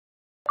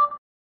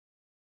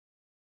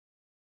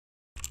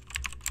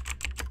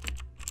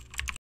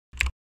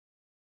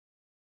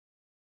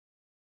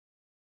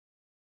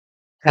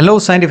Hello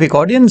scientific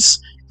audience.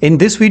 In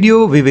this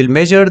video, we will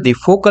measure the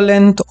focal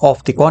length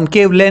of the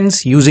concave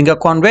lens using a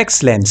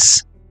convex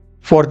lens.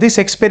 For this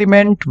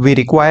experiment, we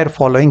require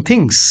following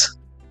things.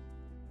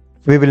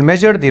 We will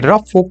measure the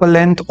rough focal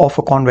length of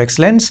a convex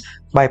lens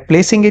by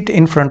placing it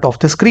in front of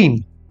the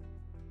screen.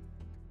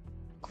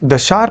 The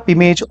sharp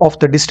image of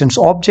the distance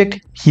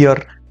object,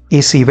 here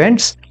AC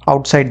vents,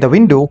 outside the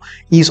window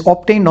is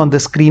obtained on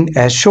the screen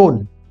as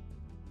shown.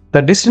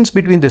 The distance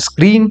between the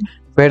screen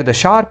where the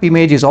sharp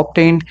image is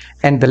obtained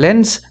and the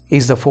lens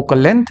is the focal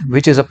length,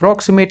 which is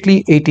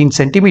approximately 18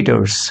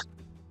 centimeters.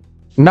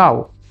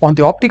 Now, on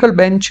the optical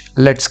bench,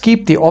 let's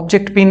keep the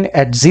object pin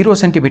at 0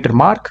 centimeter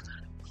mark,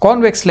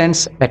 convex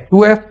lens at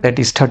 2f, that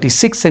is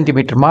 36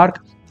 centimeter mark,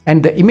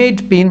 and the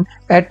image pin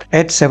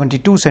at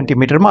 72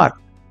 centimeter mark.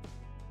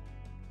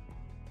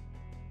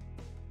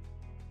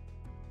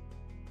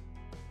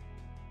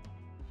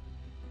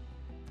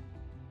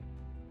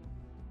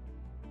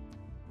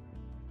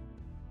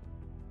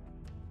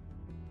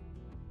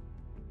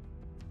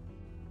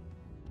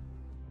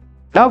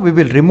 Now we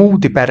will remove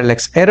the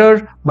parallax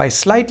error by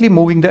slightly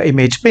moving the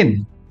image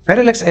pin.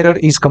 Parallax error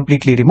is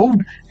completely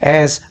removed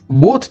as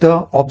both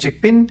the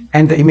object pin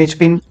and the image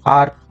pin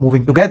are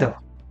moving together.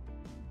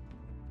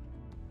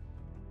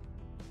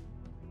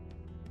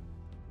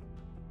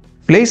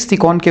 Place the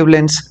concave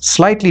lens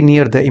slightly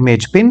near the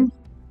image pin.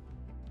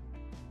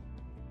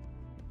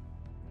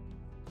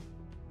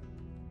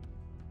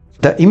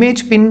 The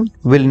image pin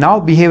will now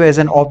behave as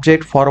an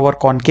object for our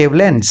concave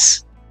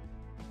lens.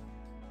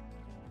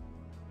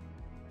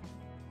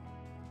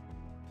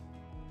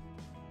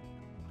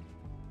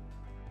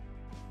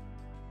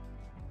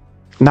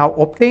 Now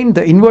obtain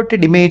the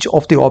inverted image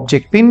of the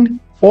object pin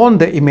on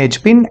the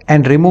image pin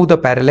and remove the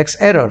parallax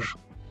error.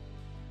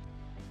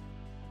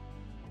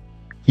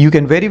 You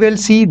can very well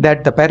see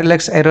that the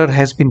parallax error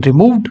has been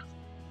removed.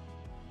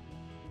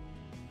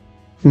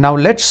 Now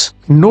let's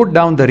note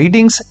down the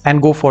readings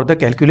and go for the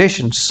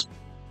calculations.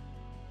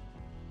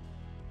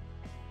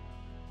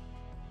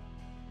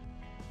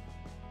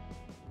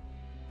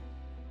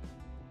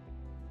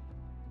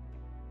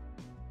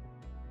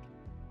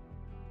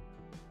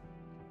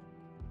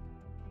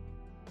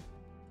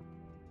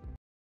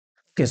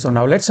 Okay, so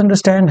now let's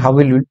understand how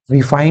will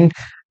we find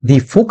the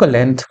focal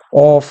length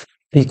of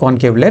the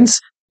concave lens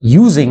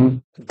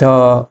using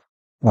the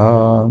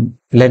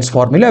lens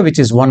formula, which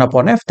is 1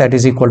 upon f, that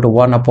is equal to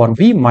 1 upon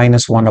v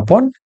minus 1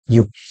 upon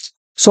u.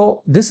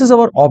 So this is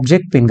our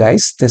object pin,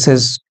 guys. This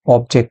is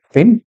object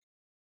pin.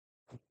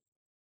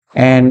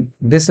 And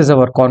this is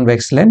our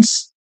convex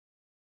lens.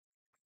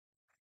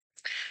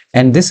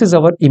 And this is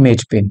our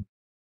image pin.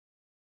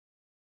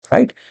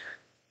 Right?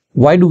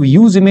 Why do we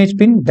use image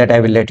pin? That I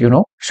will let you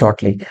know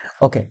shortly.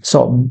 Okay,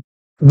 so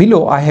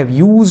below I have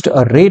used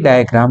a ray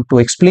diagram to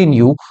explain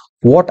you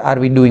what are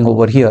we doing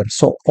over here.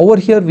 So over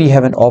here we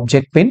have an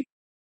object pin,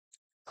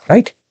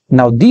 right?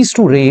 Now these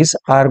two rays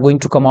are going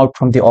to come out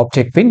from the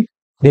object pin.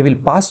 They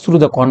will pass through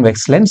the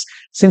convex lens.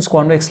 Since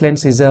convex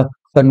lens is a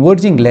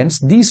converging lens,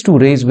 these two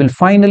rays will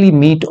finally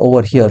meet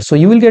over here. So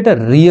you will get a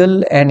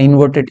real and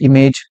inverted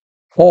image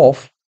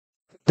of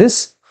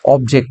this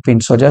object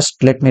pin. So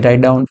just let me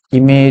write down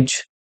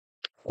image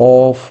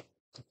of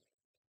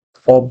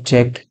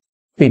object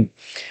pin.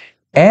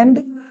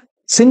 And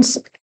since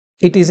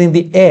it is in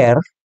the air,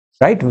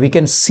 right, we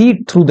can see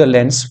it through the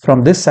lens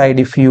from this side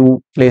if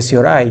you place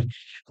your eye.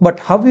 But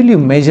how will you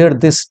measure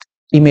this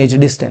image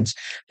distance?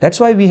 That's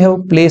why we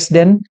have placed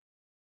an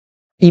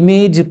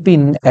image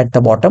pin at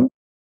the bottom.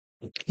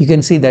 You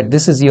can see that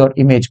this is your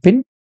image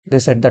pin.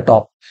 This at the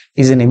top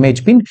is an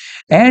image pin,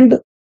 and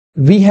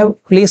we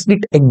have placed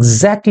it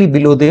exactly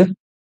below the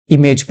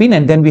image pin,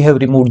 and then we have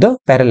removed the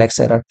parallax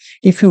error.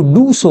 If you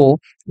do so,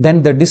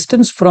 then the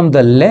distance from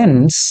the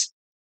lens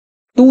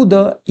to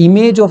the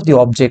image of the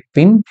object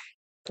pin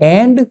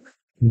and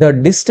the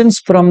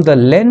distance from the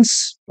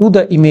lens to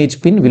the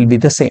image pin will be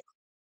the same.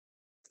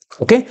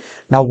 Okay,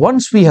 now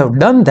once we have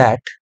done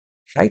that,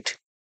 right,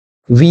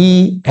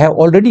 we have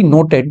already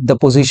noted the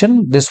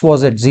position. This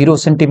was at 0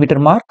 centimeter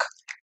mark.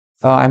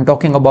 I'm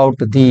talking about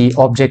the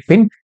object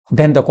pin.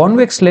 Then the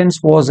convex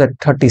lens was at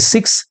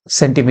 36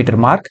 centimeter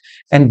mark,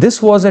 and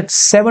this was at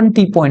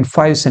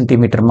 70.5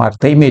 centimeter mark,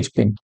 the image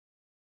pin.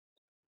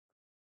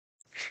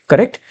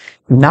 Correct?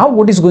 Now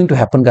what is going to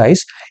happen,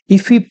 guys,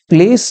 if we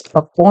place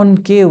a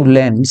concave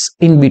lens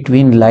in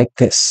between like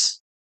this?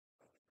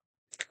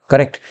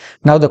 Correct.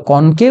 Now the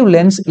concave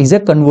lens is a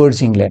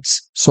converging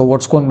lens. So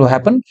what's going to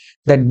happen?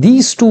 That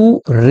these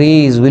two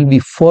rays will be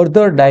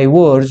further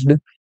diverged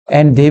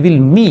and they will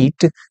meet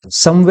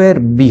somewhere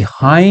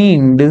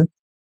behind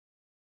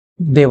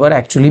they were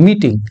actually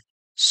meeting.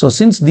 So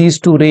since these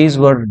two rays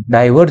were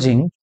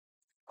diverging,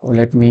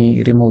 let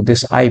me remove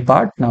this eye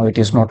part. Now it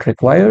is not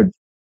required.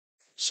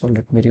 So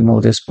let me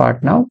remove this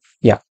part now.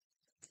 Yeah.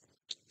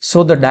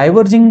 So the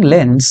diverging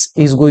lens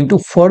is going to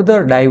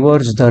further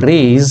diverge the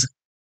rays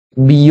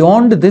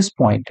beyond this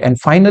point,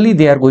 and finally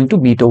they are going to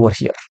meet over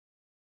here.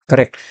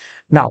 Correct.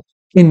 Now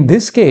in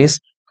this case,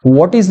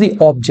 what is the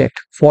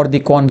object for the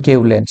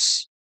concave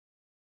lens?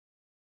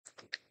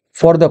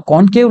 for the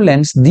concave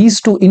lens,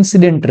 these two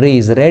incident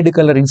rays, red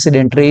color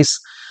incident rays,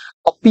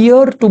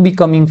 appear to be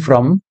coming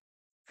from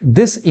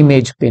this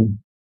image pin.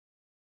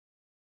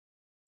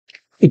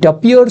 It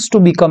appears to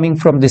be coming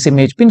from this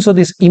image pin. So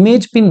this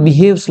image pin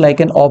behaves like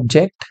an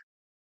object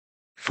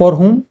for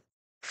whom?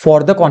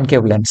 For the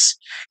concave lens.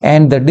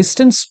 And the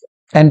distance,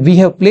 and we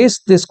have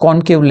placed this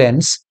concave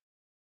lens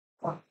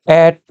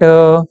at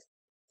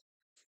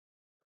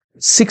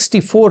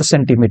 64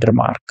 centimeter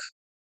mark.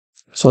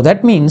 So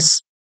that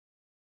means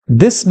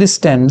this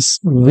distance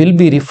will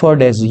be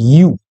referred as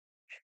U.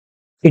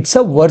 It's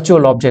a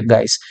virtual object,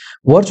 guys.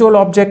 Virtual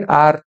object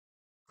are,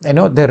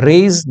 the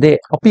rays, they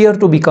appear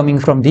to be coming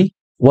from the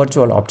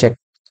virtual object.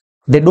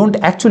 They don't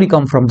actually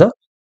come from the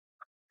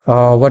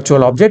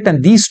virtual object,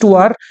 and these two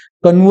are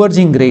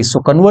converging rays. So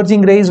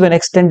converging rays, when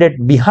extended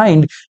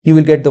behind, you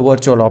will get the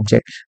virtual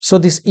object. So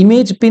this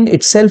image pin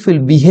itself will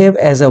behave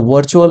as a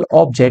virtual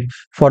object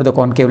for the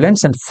concave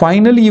lens, and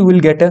finally you will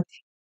get a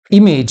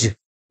image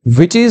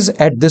which is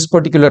at this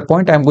particular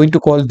point. I'm going to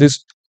call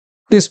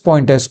this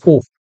point as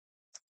O.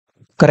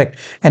 Correct.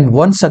 And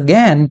once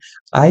again,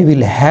 I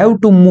will have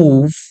to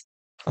move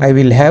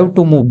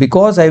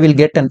because I will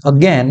get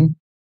again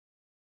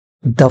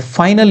the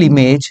final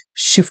image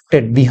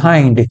shifted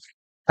behind.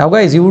 Now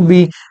guys, you would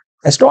be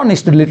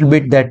astonished a little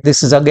bit that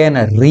this is again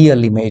a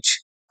real image.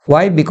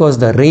 Why? Because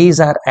the rays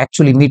are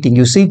actually meeting.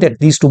 You see that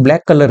these two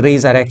black color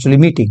rays are actually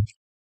meeting.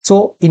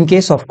 So in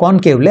case of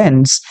concave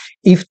lens,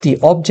 if the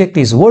object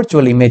is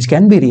virtual, image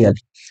can be real,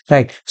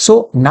 right?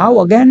 So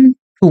now again,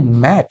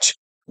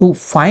 to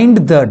find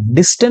the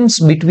distance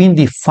between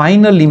the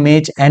final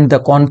image and the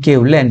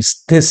concave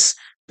lens, this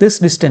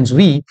distance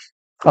V,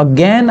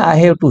 again I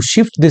have to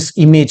shift this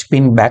image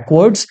pin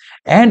backwards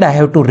and I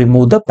have to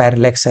remove the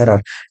parallax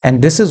error.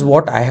 And this is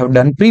what I have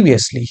done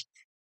previously.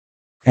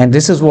 And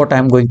this is what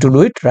I'm going to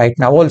do it right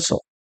now also.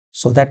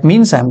 So that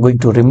means I'm going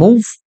to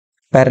remove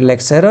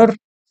parallax error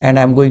and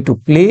I'm going to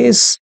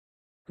place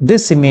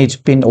this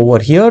image pin over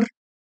here,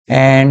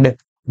 and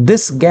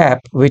this gap,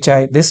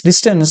 this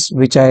distance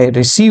which I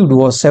received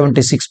was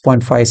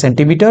 76.5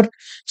 centimeter.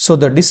 So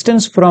the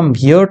distance from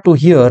here to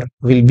here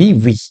will be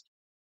V.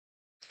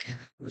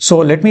 So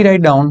let me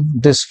write down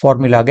this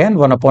formula again.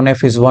 1 upon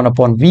F is 1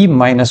 upon V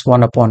minus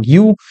 1 upon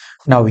U.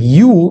 Now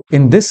U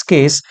in this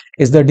case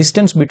is the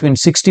distance between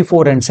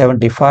 64 and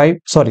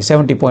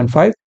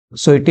 70.5.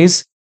 So it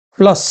is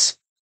plus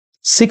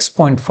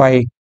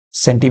 6.5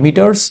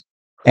 centimeters.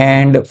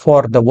 And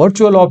for the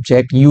virtual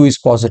object, U is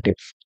positive.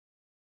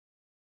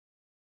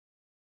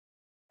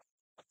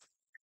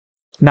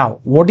 Now,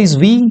 what is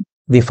V?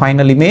 The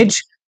final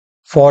image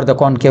for the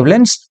concave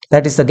lens.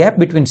 That is the gap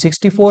between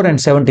 64 and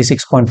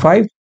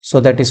 76.5.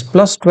 So that is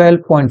plus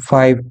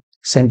 12.5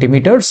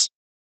 centimeters.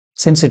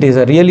 Since it is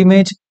a real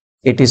image,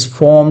 it is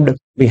formed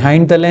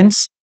behind the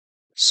lens.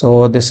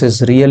 So this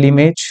is real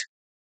image.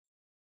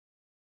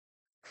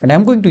 And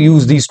I'm going to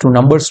use these two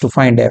numbers to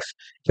find F.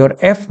 Your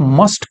F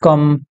must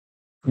come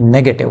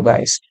negative,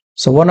 guys.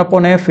 So 1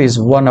 upon F is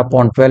 1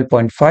 upon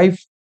 12.5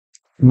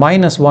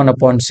 minus 1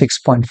 upon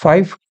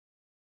 6.5.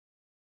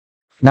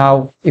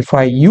 Now, if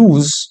I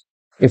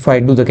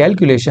do the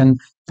calculation,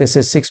 this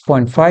is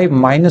 6.5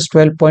 minus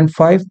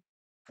 12.5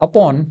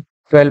 upon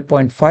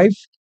 12.5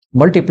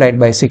 multiplied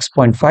by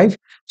 6.5.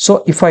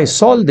 So if I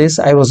solve this,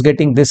 I was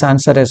getting this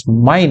answer as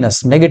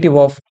minus negative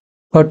of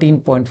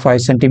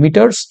 13.5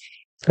 centimeters.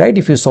 Right?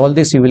 If you solve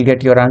this, you will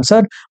get your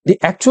answer. The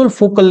actual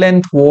focal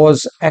length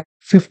was at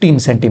 15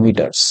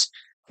 centimeters.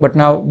 But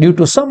now, due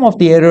to some of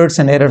the errors,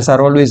 and errors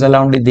are always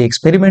allowed in the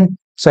experiment,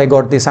 so I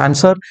got this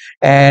answer.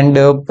 And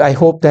I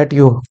hope that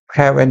you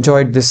have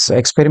enjoyed this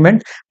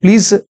experiment.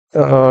 Please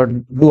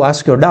do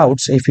ask your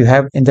doubts if you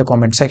have in the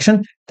comment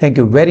section. Thank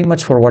you very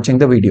much for watching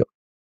the video.